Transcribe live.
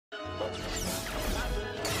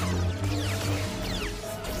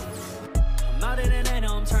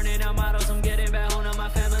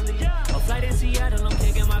Seattle, I'm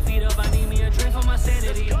kicking my feet up. I need me a drink for my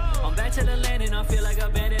sanity. I'm back to the land and I feel like a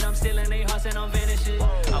bandit. I'm still in they hearts and I'm vanishing.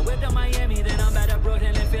 I whipped up Miami, then I'm back to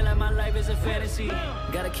Brooklyn and feel like my life is a fantasy.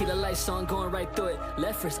 Gotta keep the lights on, going right through it.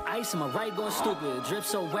 Left wrist ice, and my right going stupid. Drip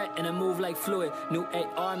so wet and it move like fluid. New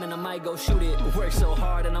AR, man, I might go shoot it. Work so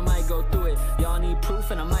hard and I might go through it. Y'all need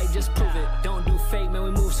proof and I might just prove it. Don't do fake, man,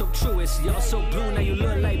 we move so truest. Y'all so blue, now you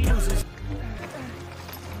look like bruises.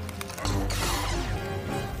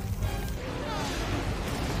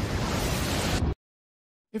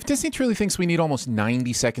 If Disney truly thinks we need almost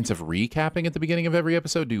 90 seconds of recapping at the beginning of every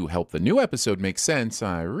episode to help the new episode make sense,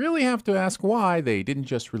 I really have to ask why they didn't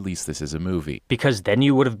just release this as a movie. Because then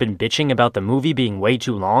you would have been bitching about the movie being way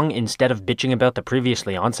too long instead of bitching about the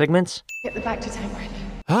previously on segments? Get the back to tank ready.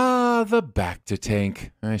 Ah, the back to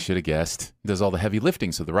tank. I should have guessed. Does all the heavy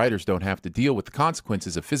lifting so the writers don't have to deal with the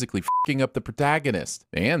consequences of physically f***ing up the protagonist.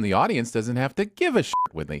 And the audience doesn't have to give a shit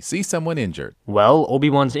when they see someone injured. Well,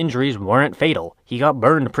 Obi-Wan's injuries weren't fatal. He got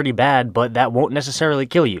burned pretty bad, but that won't necessarily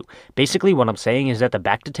kill you. Basically, what I'm saying is that the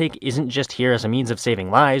back to tank isn't just here as a means of saving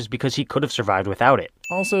lives because he could have survived without it.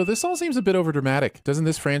 Also, this all seems a bit overdramatic. Doesn't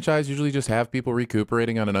this franchise usually just have people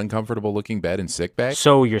recuperating on an uncomfortable looking bed in sickbay?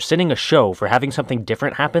 So you're sitting a show for having something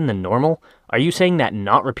different happen than normal? Are you saying that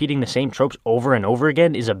not repeating the same tropes over and over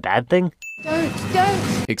again is a bad thing? Don't!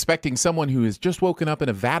 Expecting someone who has just woken up in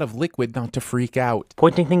a vat of liquid not to freak out.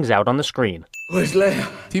 Pointing things out on the screen. Where's Leia?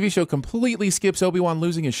 TV show completely skips Obi-Wan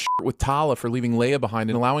losing his shit with Tala for leaving Leia behind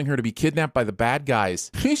and allowing her to be kidnapped by the bad guys.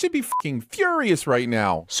 He should be fucking furious right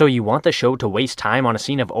now. So you want the show to waste time on a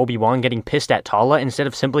scene of Obi-Wan getting pissed at Tala instead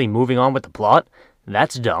of simply moving on with the plot?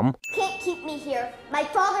 That's dumb. Can't keep me here. My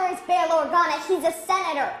father is Bail Organa. He's a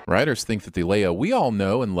senator. Writers think that the Leia we all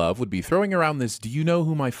know and love would be throwing around this "do you know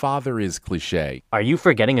who my father is" cliche. Are you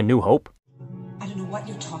forgetting A New Hope? I don't know what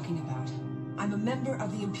you're talking about. I'm a member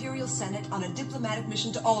of the Imperial Senate on a diplomatic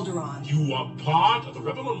mission to Alderaan. You are part of the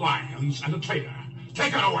Rebel Alliance and a traitor.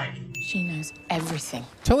 Take her away. She knows everything.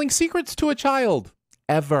 Telling secrets to a child.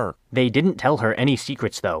 Ever. They didn't tell her any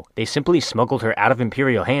secrets though. They simply smuggled her out of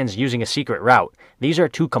Imperial hands using a secret route. These are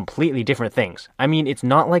two completely different things. I mean, it's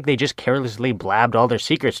not like they just carelessly blabbed all their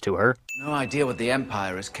secrets to her. No idea what the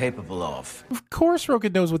Empire is capable of. Of course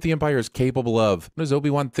Roken knows what the Empire is capable of. What does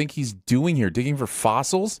Obi-Wan think he's doing here, digging for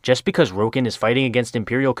fossils? Just because Roken is fighting against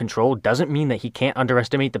Imperial control doesn't mean that he can't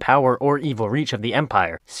underestimate the power or evil reach of the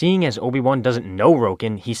Empire. Seeing as Obi-Wan doesn't know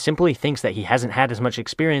Roken, he simply thinks that he hasn't had as much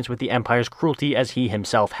experience with the Empire's cruelty as he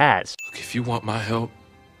himself has. Look, if you want my help,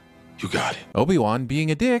 you got it. Obi-Wan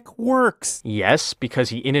being a dick works. Yes, because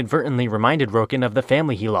he inadvertently reminded Roken of the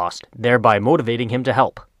family he lost, thereby motivating him to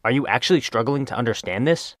help. Are you actually struggling to understand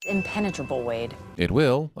this? Impenetrable, Wade. It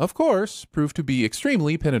will, of course, prove to be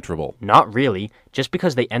extremely penetrable. Not really. Just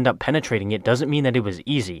because they end up penetrating it doesn't mean that it was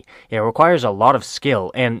easy. It requires a lot of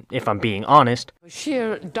skill, and if I'm being honest,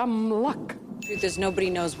 Sheer dumb luck. Truth is, nobody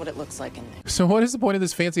knows what it looks like in there. So what is the point of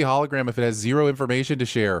this fancy hologram if it has zero information to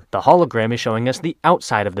share? the hologram is showing us the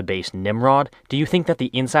outside of the base, Nimrod. Do you think that the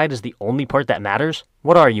inside is the only part that matters?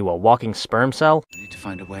 What are you, a walking sperm cell? We need to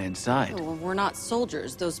find a way inside. Well, we're not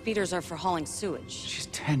soldiers. Those speeders are for hauling sewage. She's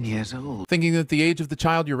 10 years old. Thinking that the age of the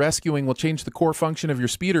child you're rescuing will change the core function of your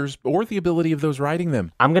speeders or the ability of those riding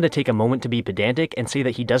them. I'm going to take a moment to be pedantic and say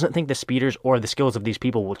that he doesn't think the speeders or the skills of these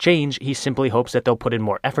people will change. He simply hopes that they'll put in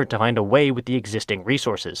more effort to find a way with the existing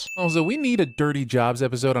resources. Also, we need a Dirty Jobs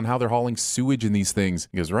episode on how they're hauling sewage in these things,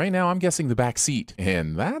 because right now I'm guessing the back seat,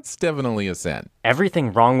 and that's definitely a sin.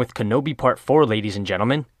 Everything wrong with Kenobi Part 4, ladies and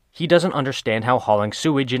gentlemen. He doesn't understand how hauling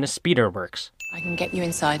sewage in a speeder works. I can get you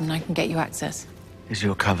inside and I can get you access. Is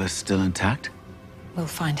your cover still intact? We'll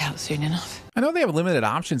find out soon enough. I know they have limited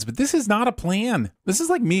options, but this is not a plan. This is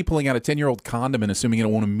like me pulling out a 10-year-old condom and assuming it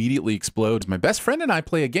won't immediately explode. My best friend and I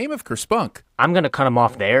play a game of Kerspunk. I'm gonna cut him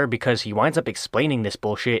off there because he winds up explaining this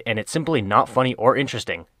bullshit and it's simply not funny or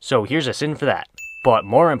interesting. So here's a sin for that. But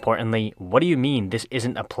more importantly, what do you mean this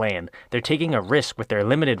isn't a plan? They're taking a risk with their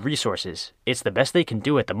limited resources. It's the best they can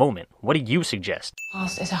do at the moment. What do you suggest?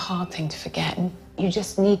 Past is a hard thing to forget, and you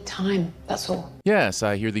just need time, that's all. Yes,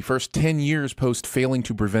 I hear the first 10 years post failing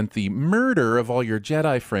to prevent the murder of all your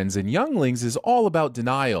Jedi friends and younglings is all about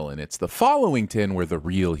denial, and it's the following 10 where the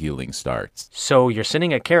real healing starts. So you're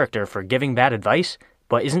sinning a character for giving bad advice?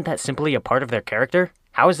 But isn't that simply a part of their character?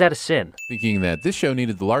 How is that a sin? Thinking that this show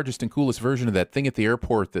needed the largest and coolest version of that thing at the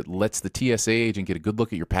airport that lets the TSA agent get a good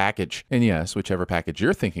look at your package. And yes, whichever package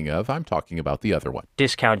you're thinking of, I'm talking about the other one.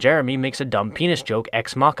 Discount Jeremy makes a dumb penis joke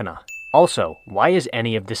ex machina. Also, why is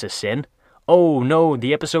any of this a sin? Oh no,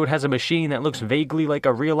 the episode has a machine that looks vaguely like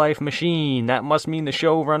a real-life machine. That must mean the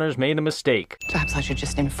showrunners made a mistake. Perhaps I should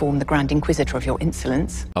just inform the Grand Inquisitor of your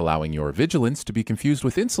insolence. Allowing your vigilance to be confused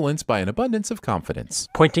with insolence by an abundance of confidence.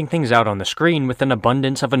 Pointing things out on the screen with an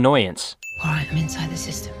abundance of annoyance. Alright, I'm inside the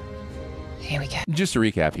system. Here we go. Just to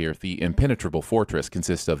recap here, the impenetrable fortress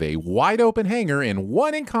consists of a wide-open hangar and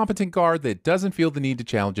one incompetent guard that doesn't feel the need to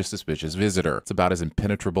challenge a suspicious visitor. It's about as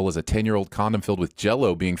impenetrable as a 10-year-old condom filled with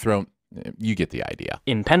Jell-O being thrown. You get the idea.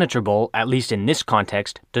 Impenetrable, at least in this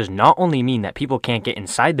context, does not only mean that people can't get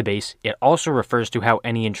inside the base, it also refers to how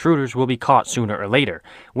any intruders will be caught sooner or later.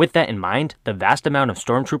 With that in mind, the vast amount of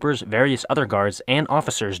stormtroopers, various other guards, and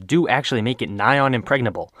officers do actually make it nigh on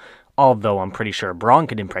impregnable. Although I'm pretty sure Braun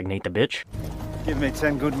could impregnate the bitch. Give me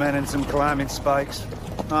 10 good men and some climbing spikes.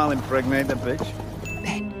 I'll impregnate the bitch.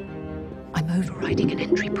 Ben, I'm overriding an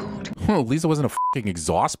entry port. Well, Lisa wasn't a fucking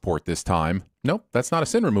exhaust port this time. Nope, that's not a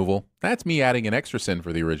sin removal. That's me adding an extra sin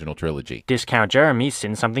for the original trilogy. Discount Jeremy's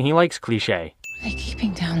sin something he likes cliche. What are they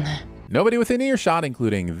keeping down there? Nobody within earshot,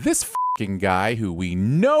 including this fucking guy who we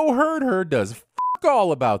know heard her, does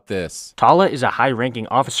all about this. Tala is a high-ranking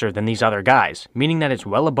officer than these other guys, meaning that it's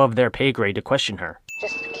well above their pay grade to question her.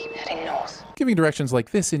 Just keep heading north. Giving directions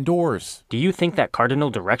like this indoors. Do you think that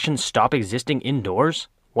cardinal directions stop existing indoors?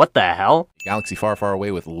 What the hell? Galaxy far, far away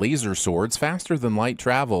with laser swords, faster than light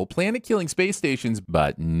travel, planet-killing space stations,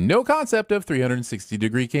 but no concept of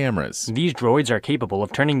 360-degree cameras. These droids are capable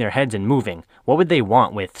of turning their heads and moving. What would they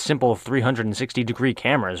want with simple 360-degree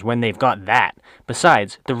cameras when they've got that?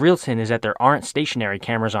 Besides, the real sin is that there aren't stationary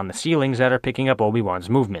cameras on the ceilings that are picking up Obi-Wan's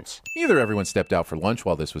movements. Either everyone stepped out for lunch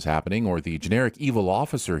while this was happening, or the generic evil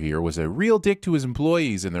officer here was a real dick to his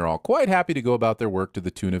employees, and they're all quite happy to go about their work to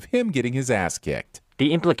the tune of him getting his ass kicked.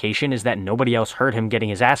 The implication is that nobody else heard him getting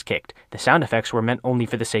his ass kicked. The sound effects were meant only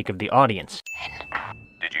for the sake of the audience.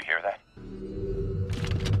 Did you hear that?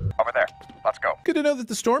 Over there. Let's go. Good to know that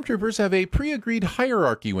the stormtroopers have a pre-agreed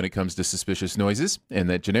hierarchy when it comes to suspicious noises, and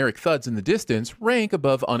that generic thuds in the distance rank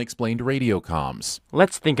above unexplained radio comms.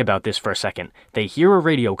 Let's think about this for a second. They hear a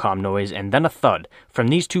radio comm noise and then a thud. From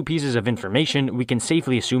these two pieces of information, we can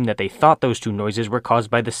safely assume that they thought those two noises were caused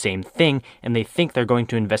by the same thing, and they think they're going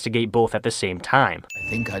to investigate both at the same time. I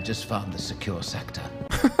think I just found the secure sector.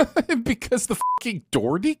 Because the fucking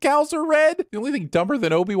door decals are red? The only thing dumber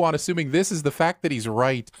than Obi-Wan assuming this is the fact that he's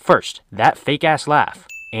right. First, that fake-ass laugh.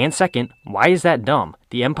 And second, why is that dumb?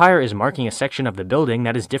 The Empire is marking a section of the building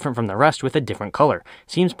that is different from the rest with a different color.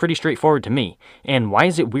 Seems pretty straightforward to me. And why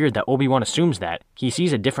is it weird that Obi-Wan assumes that? He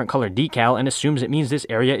sees a different color decal and assumes it means this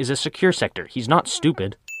area is a secure sector. He's not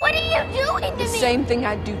stupid. What are you doing to me? The same thing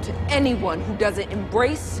I'd do to anyone who doesn't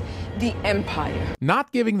embrace the Empire.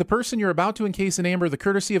 Not giving the person you're about to encase in amber the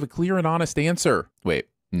courtesy of a clear and honest answer. Wait.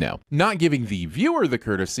 No, not giving the viewer the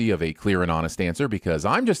courtesy of a clear and honest answer, because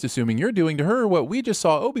I'm just assuming you're doing to her what we just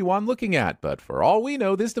saw Obi-Wan looking at, but for all we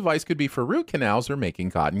know, this device could be for root canals or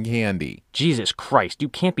making cotton candy. Jesus Christ, you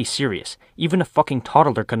can't be serious. Even a fucking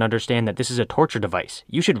toddler can understand that this is a torture device.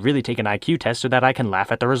 You should really take an IQ test so that I can laugh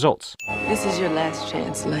at the results. This is your last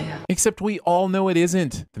chance, Leia. Except we all know it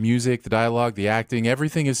isn't. The music, the dialogue, the acting,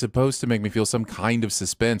 everything is supposed to make me feel some kind of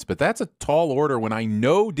suspense, but that's a tall order when I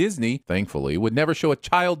know Disney, thankfully, would never show a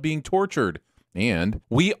child being tortured. And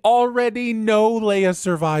we already know Leia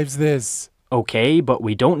survives this. Okay, but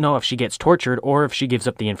we don't know if she gets tortured or if she gives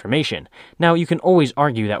up the information. Now, you can always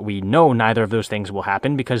argue that we know neither of those things will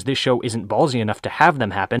happen because this show isn't ballsy enough to have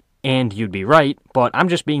them happen, and you'd be right, but I'm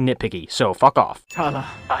just being nitpicky, so fuck off. Tala,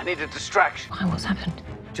 I need a distraction. Why, what's happened?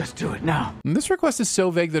 Just do it now. And this request is so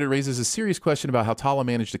vague that it raises a serious question about how Tala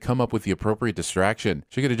managed to come up with the appropriate distraction.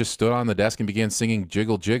 She could have just stood on the desk and began singing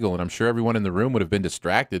Jiggle Jiggle, and I'm sure everyone in the room would have been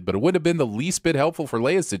distracted, but it would have been the least bit helpful for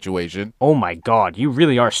Leia's situation. Oh my god, you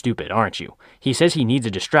really are stupid, aren't you? He says he needs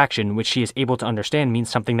a distraction, which she is able to understand means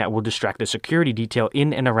something that will distract the security detail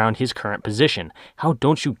in and around his current position. How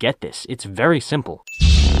don't you get this? It's very simple.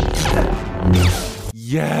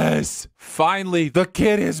 Yes! Finally, the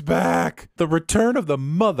kid is back! The return of the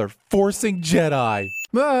mother-forcing Jedi!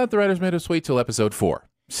 But the writers made us wait till episode 4.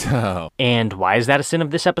 So... And why is that a sin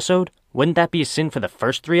of this episode? Wouldn't that be a sin for the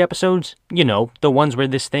first 3 episodes? You know, the ones where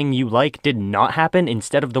this thing you like did not happen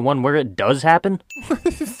instead of the one where it does happen?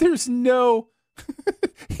 There's no...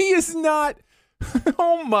 He is not...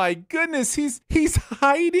 Oh my goodness, he's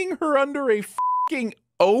hiding her under a f***ing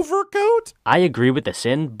overcoat? I agree with the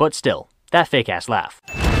sin, but still. That fake-ass laugh.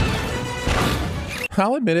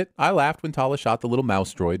 I'll admit it, I laughed when Tala shot the little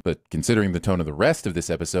mouse droid, but considering the tone of the rest of this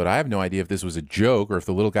episode, I have no idea if this was a joke or if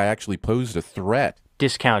the little guy actually posed a threat.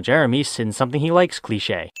 Discount Jeremy since something he likes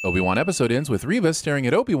cliche. Obi-Wan episode ends with Reva staring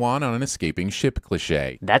at Obi-Wan on an escaping ship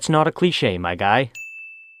cliche. That's not a cliche, my guy.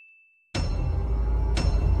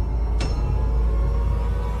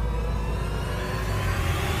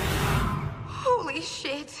 Holy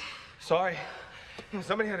shit. Sorry.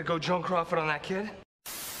 Somebody had to go Joan Crawford on that kid.